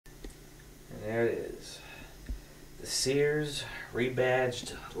There it is. The Sears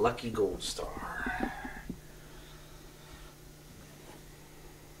Rebadged Lucky Goldstar.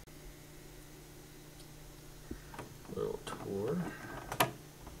 Little tour. I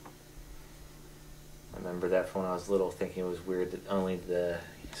remember that from when I was little, thinking it was weird that only the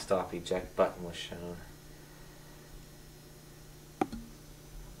stop eject button was shown.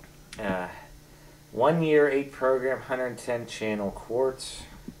 1 year, 8 program, 110 channel quartz.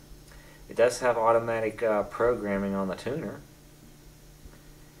 It does have automatic programming on the tuner.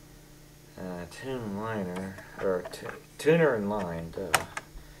 Tune liner, or tuner and line, duh.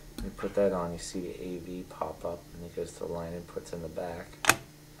 You put that on, you see the AV pop up, and it goes to the line inputs in the back.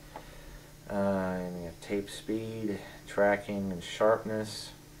 And you have tape speed, tracking, and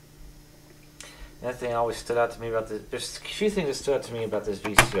sharpness. Another thing always stood out to me about this, there's a few things that stood out to me about this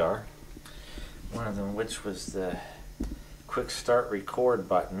VCR. One of them, which was the quick start record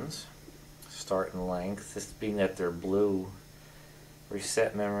buttons, start and length. This being that they're blue.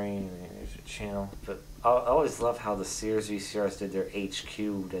 Reset memory, and there's a channel. But I always love how the Sears VCRs did their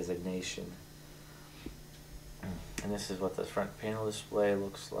HQ designation. And this is what the front panel display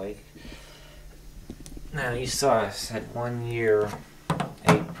looks like. Now you saw I said 1 year,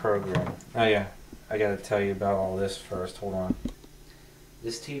 8 program. Oh yeah, I gotta tell you about all this first. Hold on.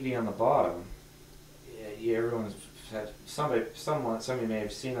 This TV on the bottom, yeah, everyone's had somebody may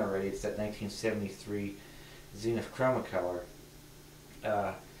have seen already. It's that 1973 Zenith Chromacolor.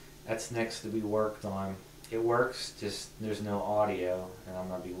 That's next to be worked on. It works, just there's no audio, and I'm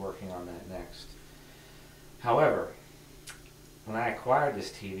going to be working on that next. However, when I acquired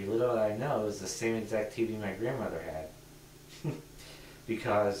this TV, little did I know it was the same exact TV my grandmother had.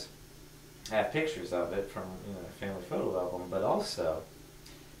 Because I have pictures of it from a family photo album, but also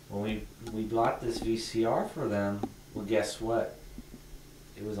when we bought this VCR for them, well, guess what?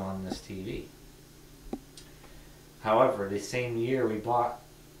 It was on this TV. However, the same year we bought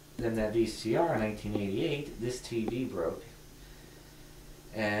them that VCR in 1988, this TV broke.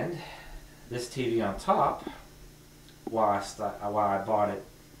 And this TV on top, while I bought it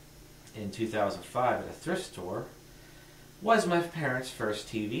in 2005 at a thrift store, was my parents' first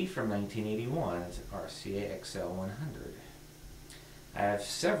TV from 1981. It's an RCA XL100. I have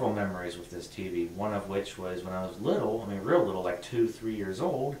several memories with this TV, one of which was when I was little, real little, like 2, 3 years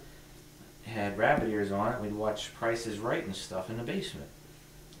old. Had rabbit ears on it. We'd watch Price is Right and stuff in the basement.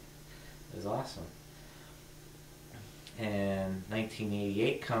 It was awesome. And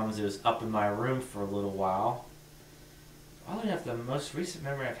 1988 comes. It was up in my room for a little while. Oddly enough, the most recent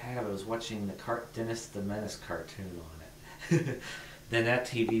memory I've had of it was watching the Dennis the Menace cartoon on it. Then that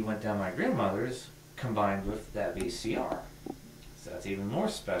TV went down my grandmother's, combined with that VCR. So that's even more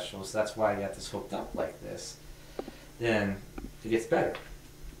special. So that's why I got this hooked up like this. Then it gets better.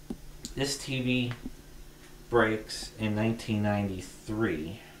 This TV breaks in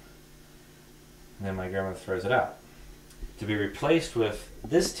 1993, and then my grandmother throws it out. To be replaced with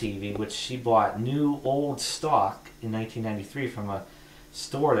this TV, which she bought new old stock in 1993 from a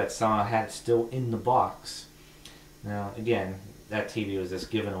store that somehow had it still in the box. Now, again, that TV was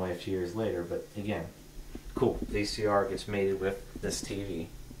just given away a few years later, but again, cool. VCR gets mated with this TV.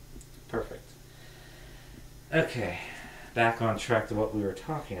 Perfect. Okay, back on track to what we were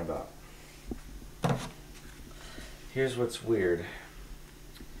talking about. Here's what's weird.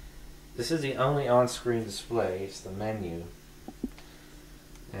 This is the only on-screen display. It's the menu.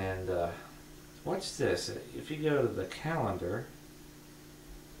 And watch this. If you go to the calendar,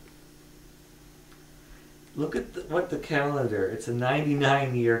 look at what the calendar. It's a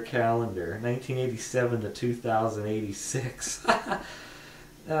 99-year calendar, 1987 to 2086. Now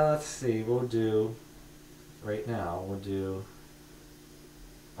let's see. We'll do right now. We'll do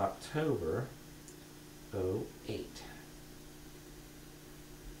October 08.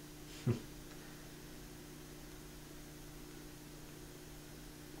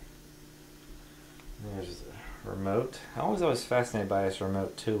 There's the remote. I was always fascinated by this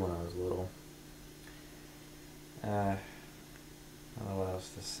remote too when I was little. I don't know what else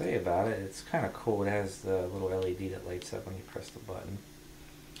to say about it. It's kind of cool. It has the little LED that lights up when you press the button.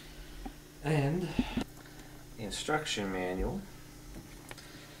 And the instruction manual.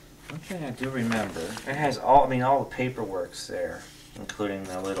 One thing I do remember, it has all the paperwork's there, including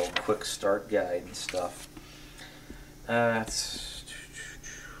the little quick start guide and stuff. What else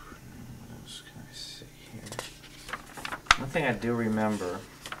can I see here? One thing I do remember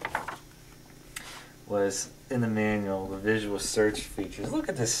was in the manual, the visual search features. Look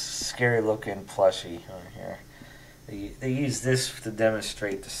at this scary looking plushie on here. They use this to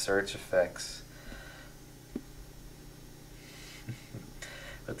demonstrate the search effects.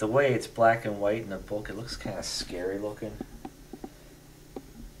 But the way it's black and white in the book, it looks kind of scary looking.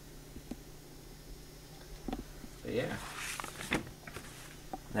 But yeah.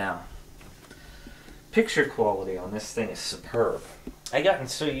 Now, picture quality on this thing is superb. I've gotten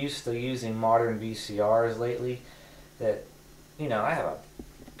so used to using modern VCRs lately that, you know, I have a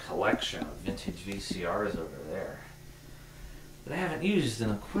collection of vintage VCRs over there that I haven't used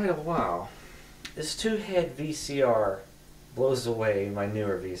in quite a while. This two-head VCR blows away my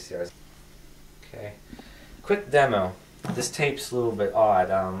newer VCRs. Okay, quick demo. This tape's a little bit odd.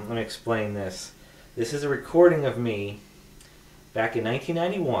 Let me explain this. This is a recording of me back in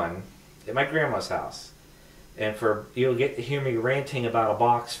 1991 at my grandma's house. And you'll get to hear me ranting about a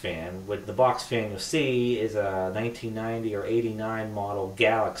box fan. With the box fan you'll see is a 1990 or 89 model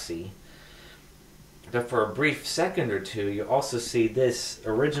Galaxy. But for a brief second or two, you'll also see this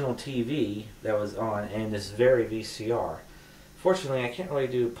original TV that was on and this very VCR. Fortunately, I can't really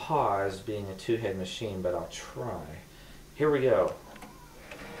do pause being a two-head machine, but I'll try. Here we go.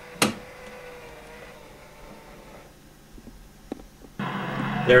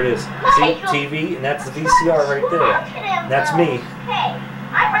 There it is. See, TV, and that's the VCR right there. That's me. Hey,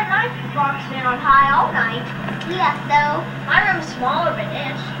 I read my box fan on high all night. Yeah, so my room's smaller than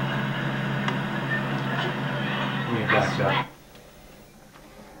this. Let me back up.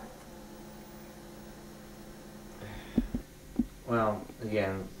 Well,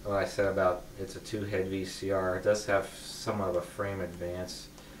 again, what I said about it's a two-head VCR, it does have somewhat of a frame advance.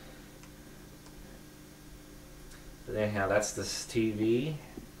 But anyhow, that's this TV,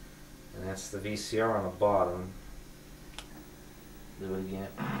 and that's the VCR on the bottom. Do it again.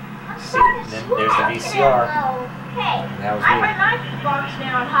 See, and then there's the VCR. Hey, That was I me. read my box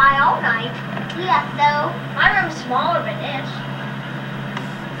fan on high all night. Yeah, so my room's smaller than this.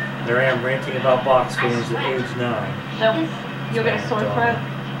 There I am ranting about box fans at age 9. So, you'll get a sore throat?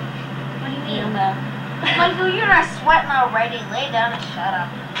 What do you mean? You'll know. Michael, you're not sweating already. Lay down and shut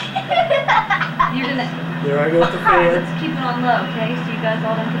up. You're gonna... There I go with the fan. Let's keep it on low, okay? So you guys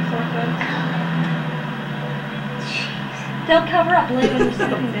all don't get sore throats. Don't cover up, lay when you're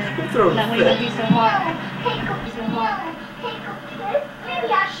sleeping there. That way you won't be so hot. Maybe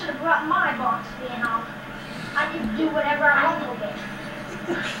I should have brought my box fan off. I can do whatever I want with it.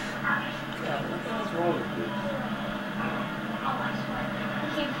 What's wrong with you?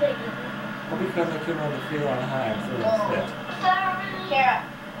 Well, because I couldn't hold the feel on high, I'm feeling fit. Kara.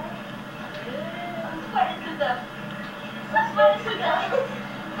 Let's go.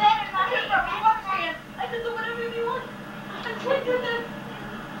 Better not hit your box fan. I can do whatever you want. I can't do this.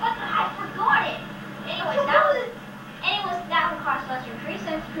 But I forgot it. Anyways, that would cost less than 3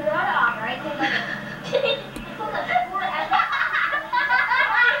 cents per hour, right?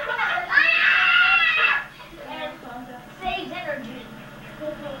 And saves energy.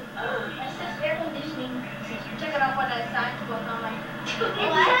 Assist air conditioning. Check it out what I signed to book on my.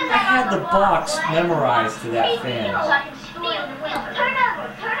 I had the box memorized to that fan.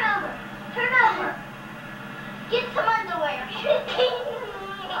 Turn over. Get some underwear.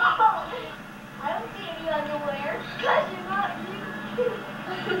 I don't see any underwear. Because you're not you.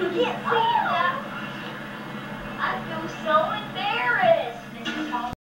 You can't see that. I feel so